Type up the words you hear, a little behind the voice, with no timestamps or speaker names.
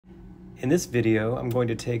In this video, I'm going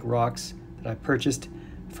to take rocks that I purchased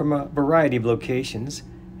from a variety of locations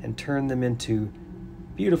and turn them into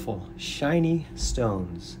beautiful, shiny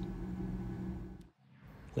stones.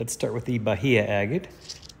 Let's start with the Bahia agate.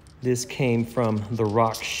 This came from the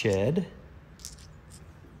rock shed.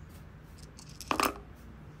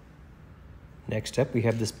 Next up, we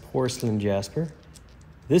have this porcelain jasper.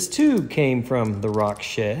 This too came from the rock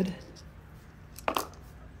shed.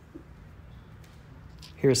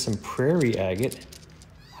 Here's some prairie agate.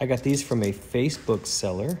 I got these from a Facebook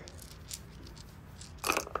seller.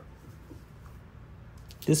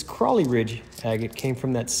 This Crawley Ridge agate came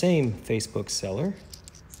from that same Facebook seller.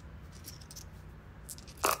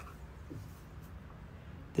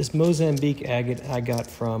 This Mozambique agate I got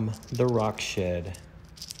from the rock shed.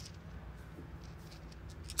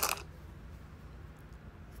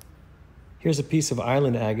 Here's a piece of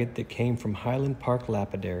island agate that came from Highland Park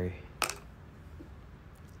Lapidary.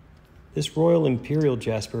 This Royal Imperial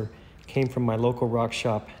jasper came from my local rock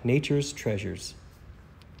shop, Nature's Treasures.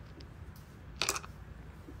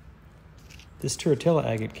 This Turritella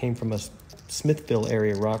agate came from a Smithville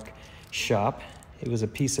area rock shop. It was a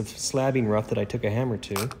piece of slabbing rough that I took a hammer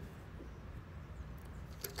to.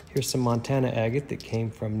 Here's some Montana agate that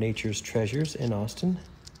came from Nature's Treasures in Austin.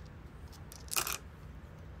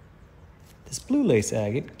 This blue lace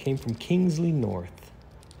agate came from Kingsley North.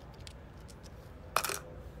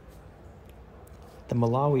 The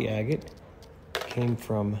Malawi agate came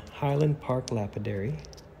from Highland Park Lapidary.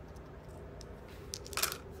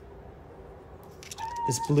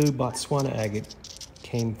 This blue Botswana agate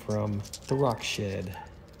came from the rock shed.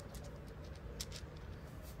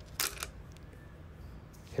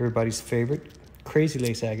 Everybody's favorite crazy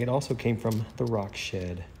lace agate also came from the rock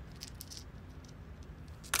shed.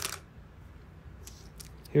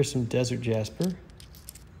 Here's some desert jasper,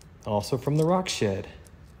 also from the rock shed.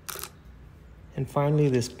 And finally,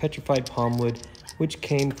 this petrified palmwood, which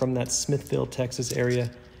came from that Smithville, Texas area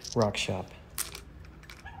rock shop.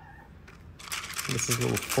 This is a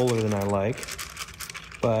little fuller than I like,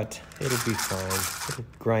 but it'll be fine. It'll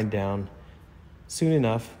grind down soon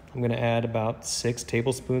enough. I'm gonna add about 6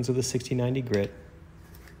 tablespoons of the 6090 grit.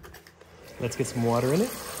 Let's get some water in it.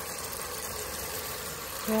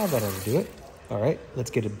 Yeah, that ought to do it. All right, let's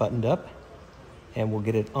get it buttoned up and we'll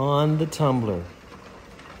get it on the tumbler.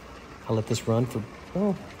 I'll let this run for,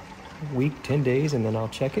 a week, 10 days, and then I'll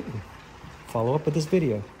check it and follow up with this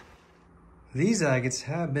video. These agates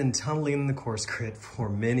have been tumbling in the coarse grit for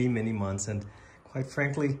many, many months, and quite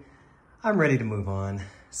frankly, I'm ready to move on.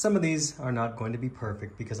 Some of these are not going to be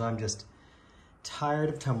perfect because I'm just tired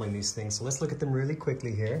of tumbling these things. So let's look at them really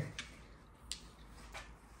quickly here.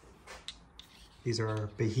 These are our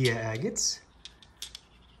Bahia agates.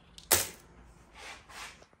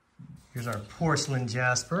 Here's our porcelain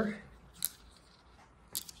jasper.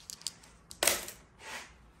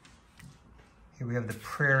 Here we have the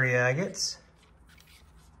prairie agates.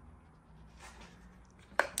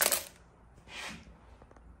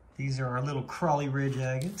 These are our little Crawley Ridge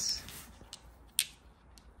agates.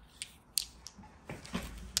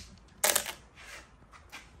 Of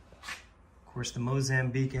course, the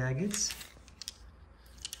Mozambique agates.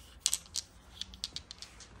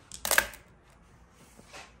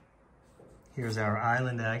 Here's our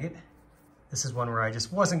island agate. This is one where I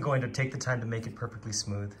just wasn't going to take the time to make it perfectly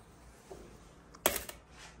smooth.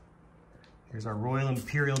 Here's our Royal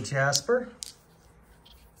Imperial jasper.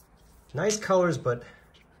 Nice colors, but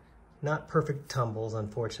not perfect tumbles,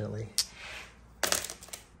 unfortunately. The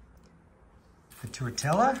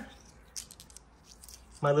Turritella.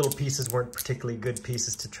 My little pieces weren't particularly good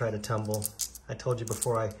pieces to try to tumble. I told you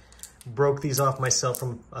before, I broke these off myself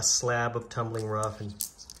from a slab of tumbling rough, and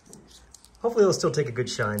hopefully they'll still take a good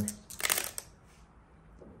shine.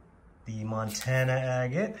 The Montana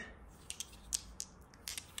agate.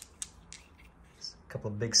 A couple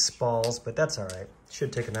of big spalls, but that's all right.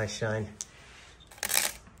 Should take a nice shine.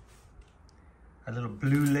 Our little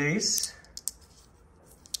blue lace.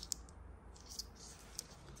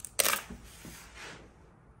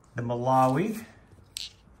 The Malawi.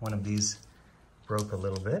 One of these broke a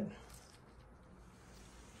little bit.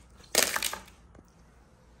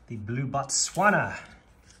 The blue Botswana.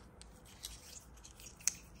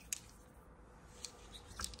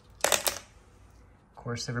 Of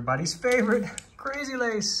course, everybody's favorite, crazy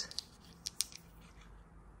lace.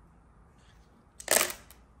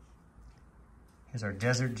 Here's our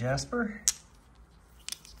desert jasper.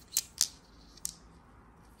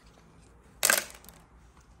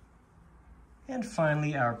 And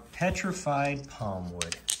finally, our petrified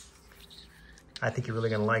palmwood. I think you're really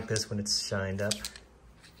gonna like this when it's shined up.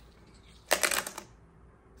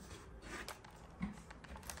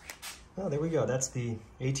 Oh, there we go. That's the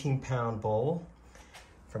 18-pound bowl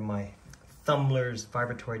from my Tumbler's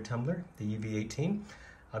vibratory tumbler, the UV18.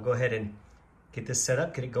 I'll go ahead and get this set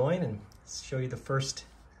up, get it going, and show you the first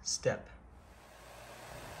step.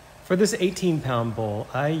 For this 18-pound bowl,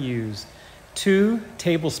 I use 2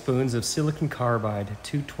 tablespoons of silicon carbide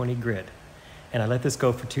 220 grit, and I let this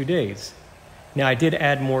go for 2 days. Now, I did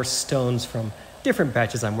add more stones from different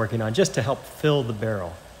batches I'm working on just to help fill the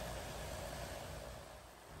barrel.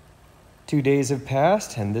 2 days have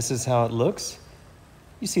passed, and this is how it looks.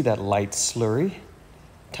 You see that light slurry.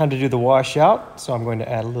 Time to do the washout, so I'm going to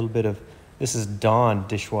add a little bit of, this is Dawn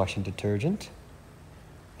dishwashing detergent.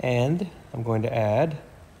 And I'm going to add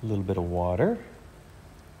a little bit of water.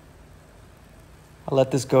 I'll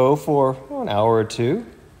let this go for an hour or two.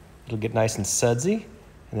 It'll get nice and sudsy,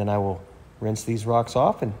 and then I will rinse these rocks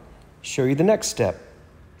off and show you the next step.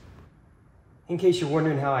 In case you're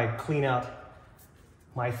wondering how I clean out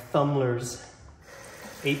my Tumbler's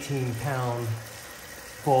 18-pound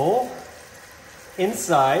bowl,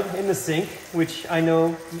 inside in the sink, which I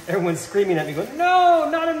know everyone's screaming at me going, no,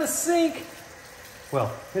 not in the sink.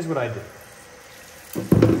 Well, here's what I do.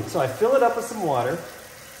 So I fill it up with some water.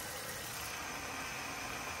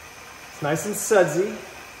 It's nice and sudsy.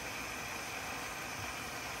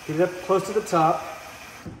 Get it up close to the top.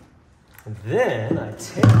 And then I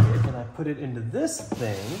take it and I put it into this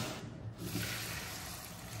thing.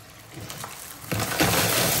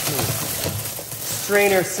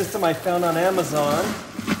 Strainer system I found on Amazon.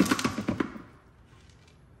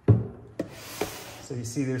 So you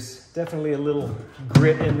see there's definitely a little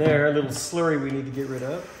grit in there, a little slurry we need to get rid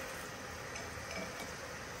of.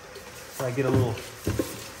 So I get a little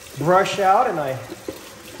brush out and I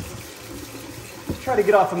try to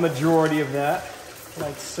get off a majority of that,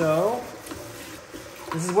 like so.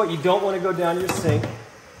 This is what you don't want to go down your sink.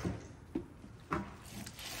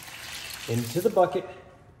 Into the bucket.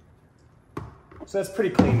 So that's pretty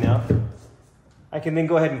clean now. I can then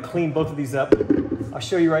go ahead and clean both of these up. I'll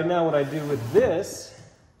show you right now what I do with this.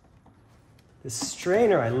 This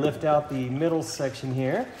strainer, I lift out the middle section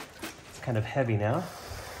here. It's kind of heavy now.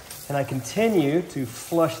 And I continue to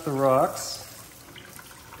flush the rocks,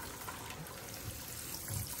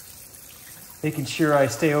 making sure I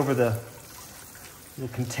stay over the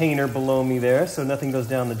little container below me there so nothing goes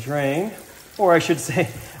down the drain. Or I should say,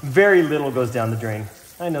 very little goes down the drain.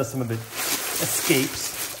 I know some of it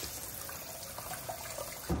escapes.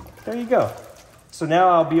 There you go. So now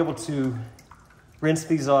I'll be able to rinse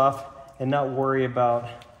these off and not worry about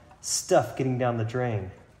stuff getting down the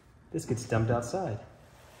drain. This gets dumped outside.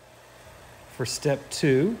 For step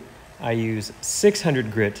 2, I use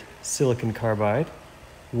 600 grit silicon carbide,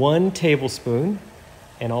 1 tablespoon,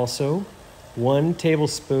 and also 1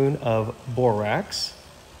 tablespoon of borax.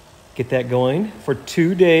 Get that going for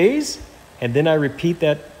 2 days, and then I repeat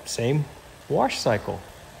that same wash cycle.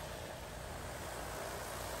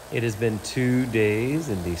 It has been 2 days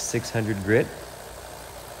in the 600 grit.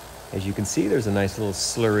 As you can see, there's a nice little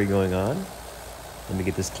slurry going on. Let me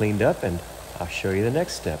get this cleaned up and I'll show you the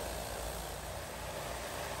next step.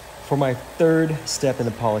 For my third step in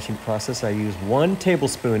the polishing process, I use 1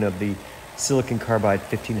 tablespoon of the silicon carbide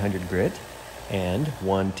 1500 grit and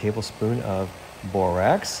 1 tablespoon of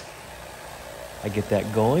borax. I get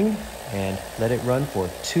that going and let it run for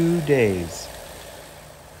 2 days.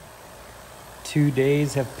 2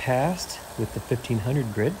 days have passed with the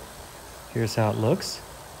 1500 grit. Here's how it looks.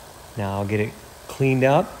 Now I'll get it cleaned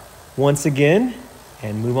out once again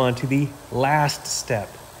and move on to the last step.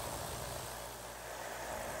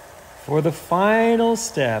 For the final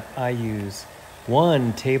step, I use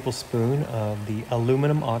 1 tablespoon of the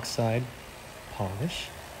aluminum oxide polish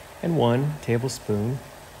and 1 tablespoon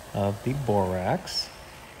of the borax.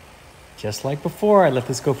 Just like before, I let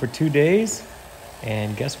this go for 2 days.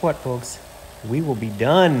 And guess what, folks? We will be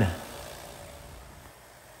done.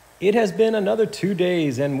 It has been another 2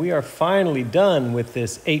 days and we are finally done with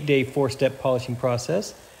this 8-day 4-step polishing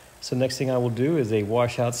process. So next thing I will do is a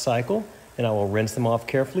washout cycle, and I will rinse them off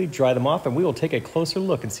carefully, dry them off, and we will take a closer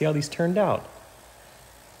look and see how these turned out.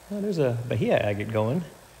 Oh, there's a Bahia agate going.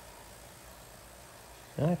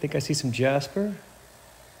 I think I see some jasper.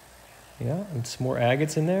 Yeah, and some more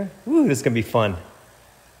agates in there. Woo, this is gonna be fun.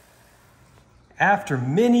 After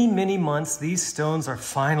many, many months, these stones are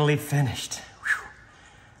finally finished. Whew.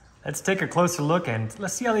 Let's take a closer look and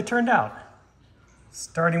let's see how they turned out.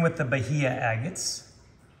 Starting with the Bahia agates.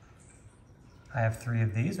 I have 3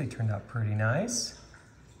 of these. They turned out pretty nice.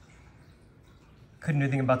 Couldn't do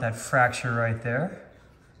anything about that fracture right there.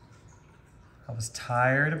 I was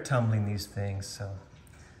tired of tumbling these things, so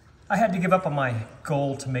I had to give up on my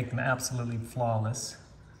goal to make them absolutely flawless.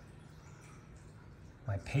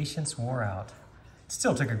 My patience wore out. It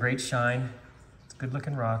still took a great shine. It's a good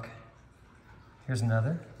looking rock. Here's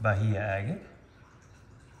another Bahia agate.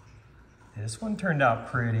 This one turned out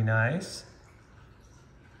pretty nice.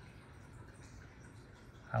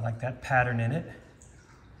 I like that pattern in it.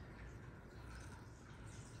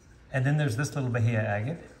 And then there's this little Bahia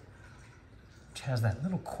agate, which has that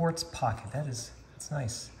little quartz pocket. That's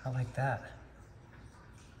nice. I like that.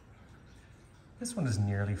 This one is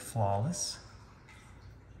nearly flawless.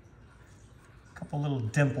 A couple little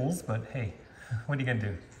dimples, but hey, what are you gonna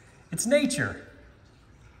do? It's nature.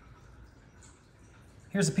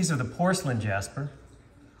 Here's a piece of the porcelain jasper.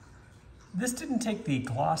 This didn't take the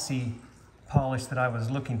glossy polish that I was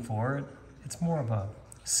looking for. It's more of a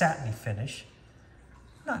satiny finish.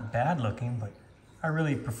 Not bad looking, but I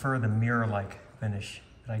really prefer the mirror-like finish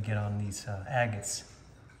that I get on these agates.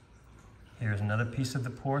 Here's another piece of the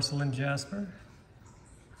porcelain jasper.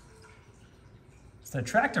 It's an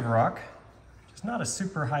attractive rock, just not a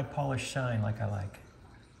super high polished shine like I like.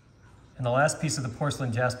 And the last piece of the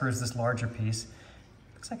porcelain jasper is this larger piece.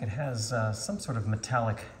 Looks like it has some sort of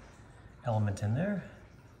metallic element in there.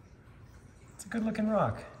 It's a good looking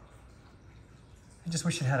rock. I just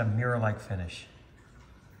wish it had a mirror-like finish.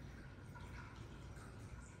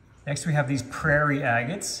 Next we have these prairie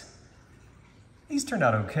agates. These turned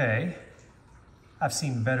out okay. I've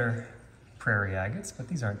seen better prairie agates, but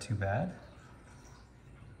these aren't too bad.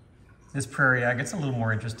 This prairie agate's a little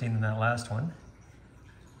more interesting than that last one.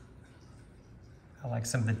 I like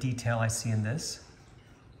some of the detail I see in this.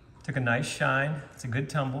 Took a nice shine. It's a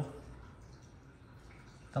good tumble.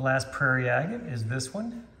 The last prairie agate is this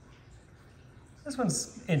one. This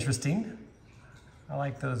one's interesting. I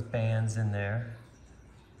like those bands in there.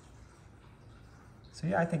 So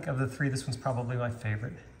yeah, I think of the three, this one's probably my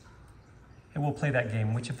favorite. And we'll play that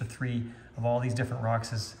game. Which of the three of all these different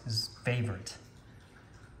rocks is favorite?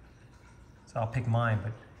 So I'll pick mine,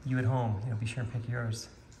 but you at home, be sure and pick yours.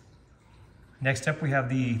 Next up, we have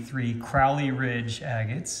the three Crowley Ridge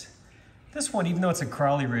agates. This one, even though it's a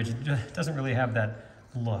Crowley Ridge, it doesn't really have that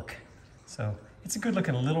look. So it's a good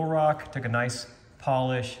looking little rock, took a nice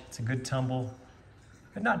polish, it's a good tumble,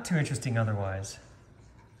 but not too interesting otherwise.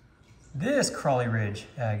 This Crowley Ridge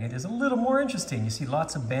agate is a little more interesting. You see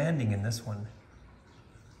lots of banding in this one.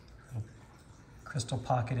 Little crystal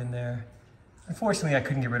pocket in there. Unfortunately, I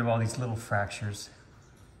couldn't get rid of all these little fractures.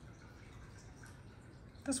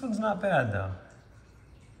 This one's not bad though.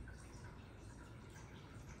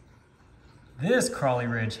 This Crowley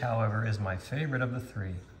Ridge, however, is my favorite of the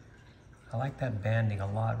three. I like that banding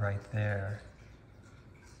a lot right there.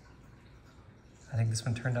 I think this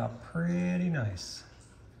one turned out pretty nice.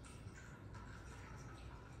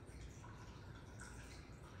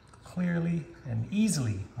 Clearly and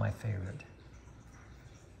easily my favorite.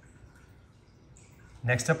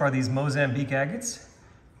 Next up are these Mozambique agates.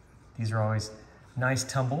 These are always nice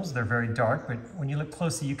tumbles. They're very dark, but when you look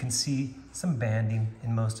closely, you can see some banding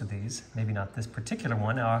in most of these. Maybe not this particular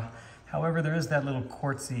one. However, there is that little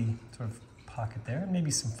quartzy sort of pocket there. Maybe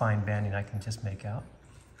some fine banding I can just make out.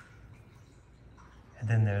 And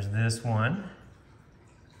then there's this one.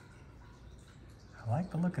 I like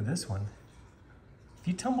the look of this one. If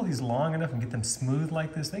you tumble these long enough and get them smooth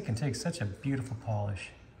like this, they can take such a beautiful polish.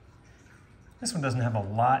 This one doesn't have a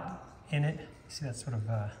lot in it. You see that sort of,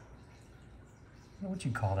 I don't know what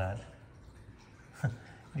you'd call that.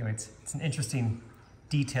 Anyway, it's an interesting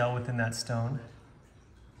detail within that stone.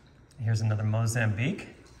 Here's another Mozambique.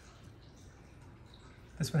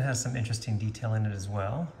 This one has some interesting detail in it as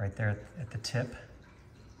well, right there at the tip.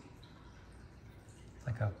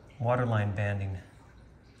 Like a waterline banding.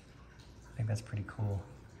 I think that's pretty cool.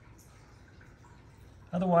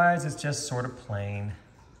 Otherwise, it's just sort of plain.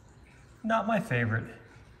 Not my favorite.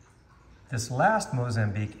 This last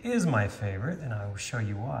Mozambique is my favorite, and I will show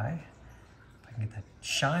you why. If I can get that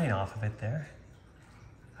shine off of it there.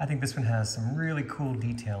 I think this one has some really cool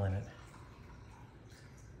detail in it.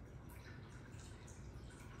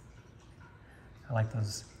 I like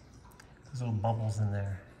those little bubbles in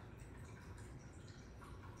there.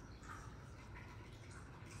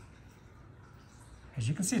 As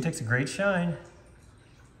you can see, it takes a great shine.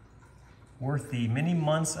 Worth the many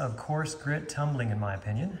months of coarse grit tumbling, in my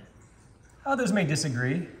opinion. Others may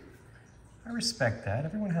disagree. I respect that.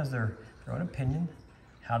 Everyone has their own opinion,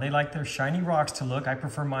 how they like their shiny rocks to look. I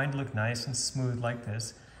prefer mine to look nice and smooth like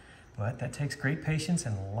this, but that takes great patience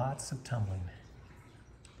and lots of tumbling.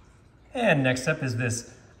 And next up is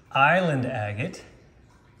this island agate.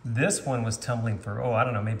 This one was tumbling for, I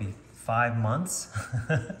don't know, maybe 5 months.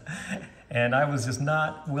 And I was just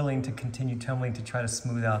not willing to continue tumbling to try to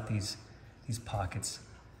smooth out these pockets.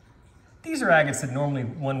 These are agates that normally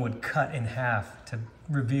one would cut in half to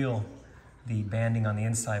reveal the banding on the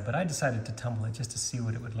inside, but I decided to tumble it just to see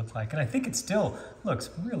what it would look like. And I think it still looks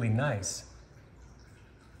really nice.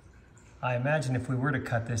 I imagine if we were to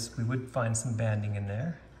cut this, we would find some banding in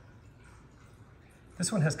there.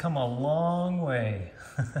 This one has come a long way,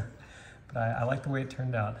 but I like the way it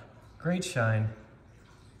turned out. Great shine.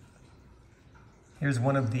 Here's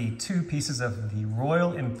one of the 2 pieces of the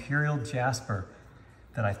Royal Imperial Jasper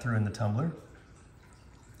that I threw in the tumbler.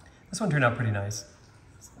 This one turned out pretty nice.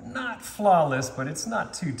 It's not flawless, but it's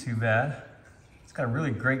not too bad. It's got a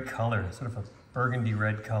really great color, sort of a burgundy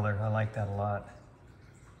red color. I like that a lot.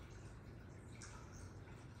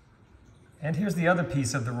 And here's the other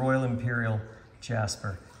piece of the Royal Imperial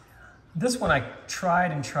Jasper. This one I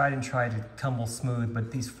tried to tumble smooth,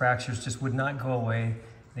 but these fractures just would not go away.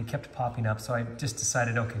 They kept popping up, so I just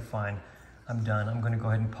decided, okay, fine, I'm done. I'm gonna go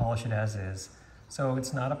ahead and polish it as is. So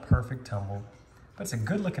it's not a perfect tumble, but it's a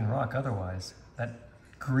good looking rock otherwise. That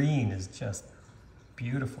green is just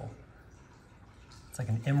beautiful. It's like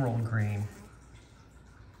an emerald green.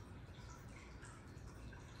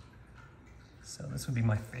 So this would be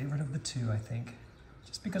my favorite of the 2, I think,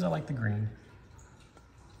 just because I like the green.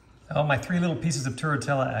 Oh, my 3 little pieces of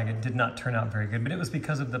Turritella agate did not turn out very good, but it was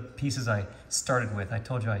because of the pieces I started with. I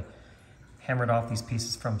told you I hammered off these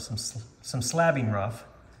pieces from some slabbing rough,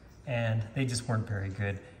 and they just weren't very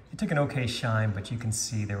good. It took an okay shine, but you can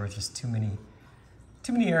see there were just too many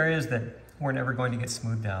areas that weren't ever going to get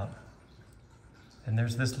smoothed out. And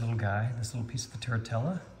there's this little guy, this little piece of the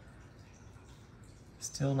Turritella.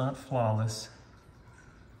 Still not flawless.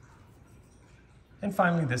 And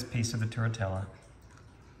finally, this piece of the Turritella.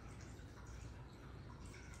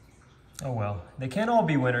 Oh well, they can't all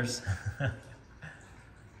be winners. I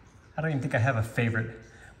don't even think I have a favorite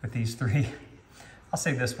with these 3. I'll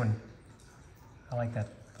say this one. I like that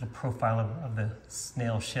little profile of the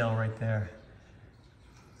snail shell right there.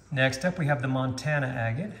 Next up, we have the Montana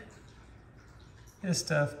agate. This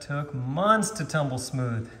stuff took months to tumble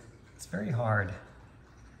smooth. It's very hard.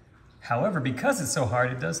 However, because it's so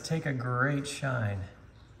hard, it does take a great shine.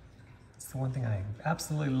 It's the one thing I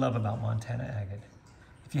absolutely love about Montana agate.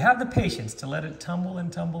 If you have the patience to let it tumble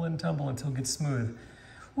and tumble and tumble until it gets smooth,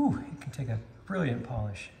 whew, it can take a brilliant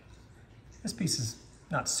polish. This piece is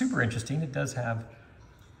not super interesting. It does have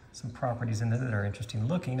some properties in there that are interesting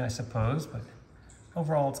looking, I suppose, but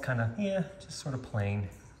overall it's kind of, yeah, just sort of plain.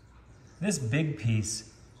 This big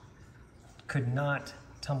piece could not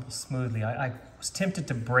tumble smoothly. I was tempted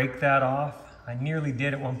to break that off. I nearly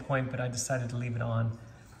did at one point, but I decided to leave it on.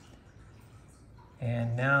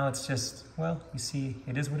 And now it's just, well, you see,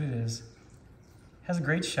 it is what it is. Has a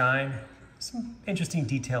great shine, some interesting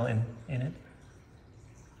detail in it.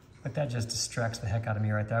 But that just distracts the heck out of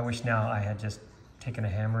me right there. I wish now I had just taken a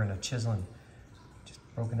hammer and a chisel and just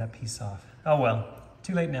broken that piece off. Oh well,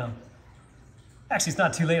 too late now. Actually, it's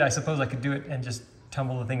not too late. I suppose I could do it and just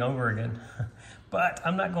tumble the thing over again. But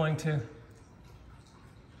I'm not going to.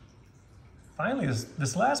 Finally,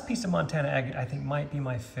 this last piece of Montana agate I think might be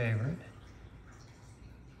my favorite.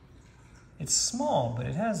 It's small, but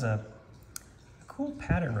it has a cool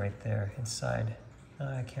pattern right there inside.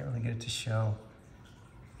 I can't really get it to show.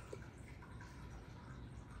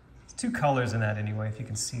 There's 2 colors in that anyway, if you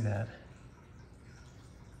can see that.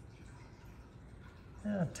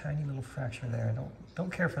 A tiny little fracture there. I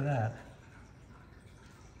don't care for that.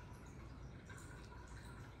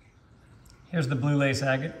 Here's the blue lace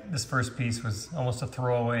agate. This first piece was almost a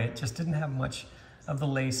throwaway. It just didn't have much of the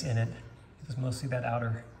lace in it. It was mostly that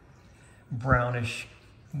outer brownish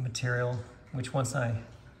material, which once I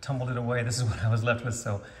tumbled it away, this is what I was left with,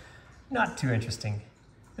 so not too interesting.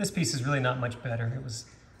 This piece is really not much better. It was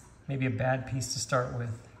maybe a bad piece to start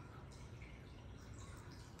with.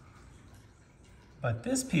 But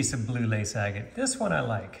this piece of blue lace agate, this one I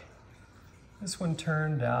like. This one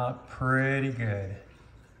turned out pretty good.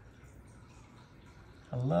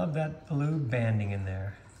 I love that blue banding in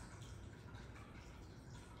there.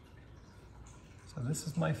 So this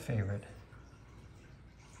is my favorite.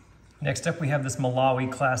 Next up we have this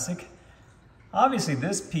Malawi Classic. Obviously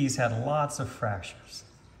this piece had lots of fractures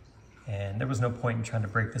and there was no point in trying to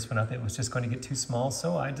break this one up. It was just going to get too small,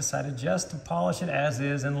 so I decided just to polish it as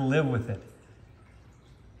is and live with it.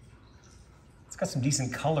 It's got some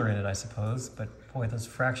decent color in it, I suppose, but boy, those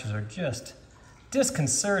fractures are just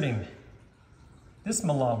disconcerting. This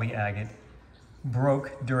Malawi agate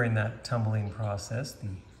broke during that tumbling process, the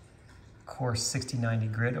coarse 6090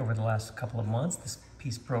 grit over the last couple of months. This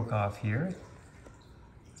piece broke off here.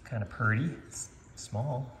 It's kind of pretty, it's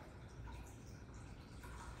small.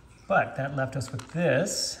 But that left us with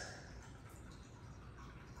this.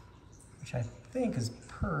 which I think is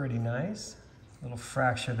pretty nice. A little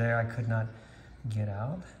fracture there I could not get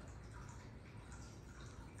out.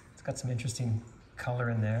 It's got some interesting color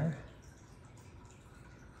in there.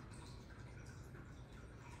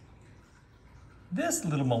 This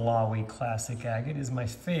little Malawi classic agate is my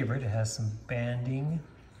favorite. It has some banding.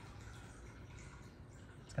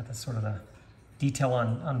 It's got this sort of a detail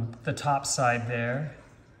on the top side there.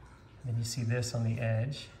 And then you see this on the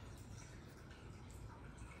edge.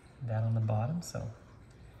 That on the bottom, so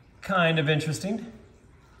kind of interesting.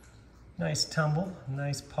 Nice tumble,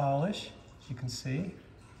 nice polish, as you can see.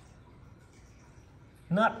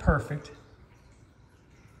 Not perfect.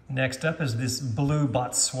 Next up is this blue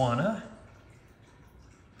Botswana.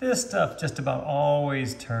 This stuff just about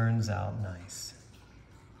always turns out nice.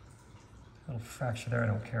 A little fracture there I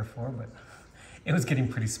don't care for, but it was getting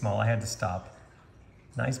pretty small. I had to stop.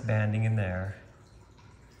 Nice banding in there.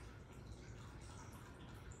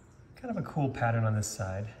 Kind of a cool pattern on this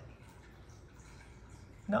side.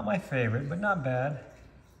 Not my favorite, but not bad.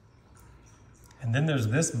 And then there's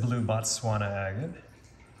this blue Botswana agate.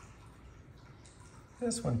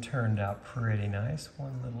 This one turned out pretty nice.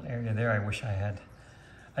 One little area there I wish I had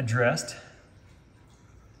addressed.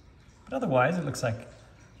 But otherwise, it looks like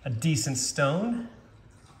a decent stone.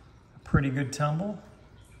 A pretty good tumble.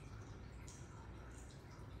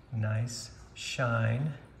 Nice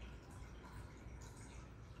shine.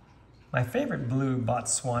 My favorite blue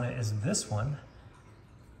Botswana is this one.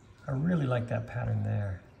 I really like that pattern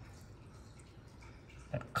there.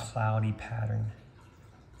 That cloudy pattern.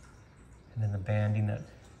 And then the banding,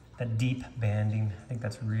 that deep banding. I think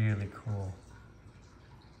that's really cool.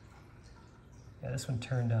 Yeah, this one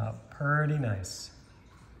turned out pretty nice.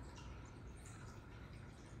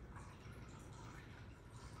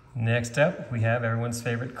 Next up, we have everyone's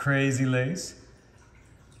favorite crazy lace.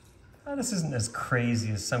 This isn't as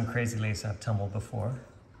crazy as some crazy lace I've tumbled before.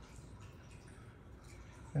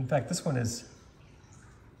 In fact, this one is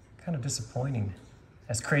kind of disappointing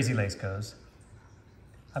as crazy lace goes.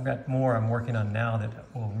 I've got more I'm working on now that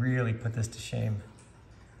will really put this to shame.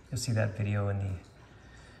 You'll see that video in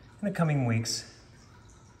the coming weeks.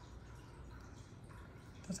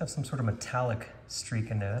 It does have some sort of metallic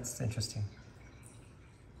streak in there. That's interesting.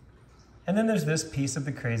 And then there's this piece of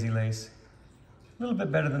the crazy lace. A little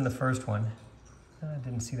bit better than the first one. I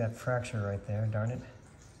didn't see that fracture right there, darn it.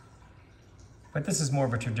 But this is more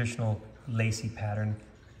of a traditional lacy pattern.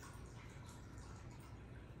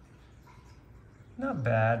 Not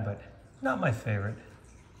bad, but not my favorite.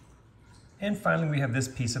 And finally, we have this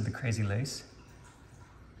piece of the crazy lace.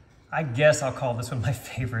 I guess I'll call this one my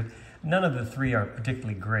favorite. None of the three are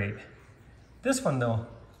particularly great. This one, though,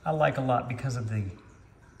 I like a lot because of the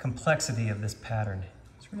complexity of this pattern.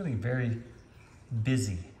 It's really very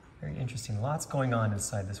busy, very interesting. Lots going on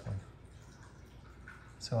inside this one.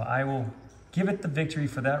 So I will give it the victory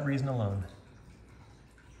for that reason alone.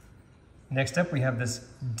 Next up, we have this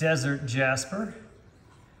desert jasper.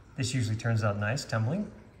 This usually turns out nice,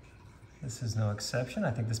 tumbling. This is no exception.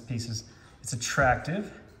 I think this piece it's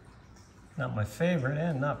attractive. Not my favorite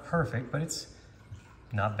and not perfect, but it's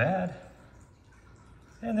not bad.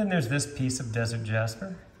 And then there's this piece of desert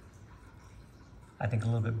jasper. I think a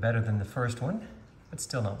little bit better than the first one, but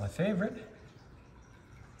still not my favorite.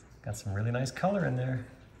 Got some really nice color in there.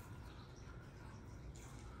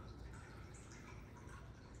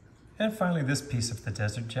 And finally, this piece of the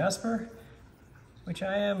desert jasper, which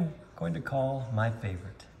I am going to call my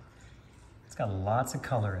favorite. It's got lots of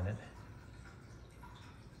color in it.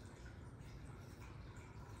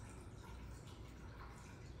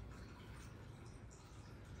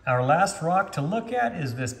 Our last rock to look at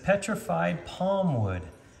is this petrified palm wood.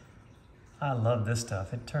 I love this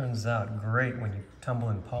stuff. It turns out great when you tumble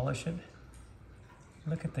and polish it.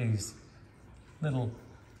 Look at these little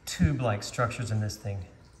tube-like structures in this thing.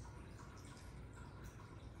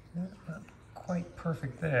 Not quite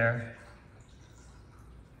perfect there.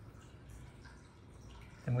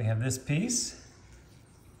 Then we have this piece.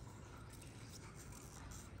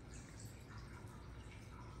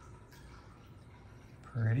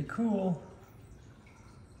 Pretty cool.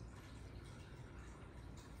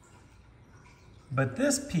 But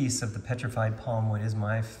this piece of the petrified palm wood is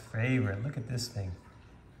my favorite. Look at this thing.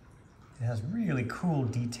 It has really cool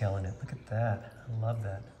detail in it. Look at that. I love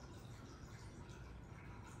that.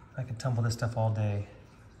 I could tumble this stuff all day.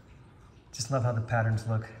 Just love how the patterns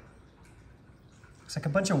look. Looks like a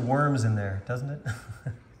bunch of worms in there, doesn't it?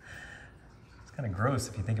 It's kind of gross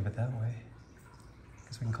if you think of it that way. I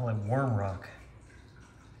guess we can call it worm rock.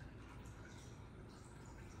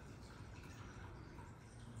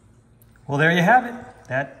 Well, there you have it.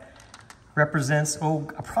 That represents,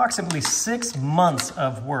 approximately 6 months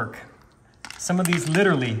of work. Some of these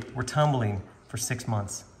literally were tumbling for 6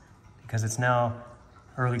 months because it's now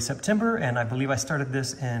early September, and I believe I started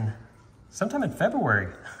this sometime in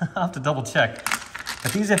February. I'll have to double check.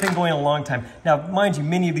 But these have been going a long time. Now, mind you,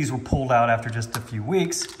 many of these were pulled out after just a few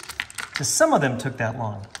weeks. Just some of them took that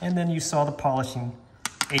long. And then you saw the polishing,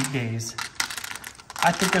 8 days.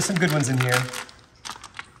 I think there's some good ones in here.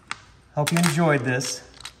 Hope you enjoyed this.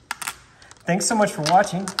 Thanks so much for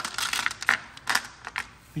watching.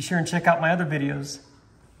 Be sure and check out my other videos.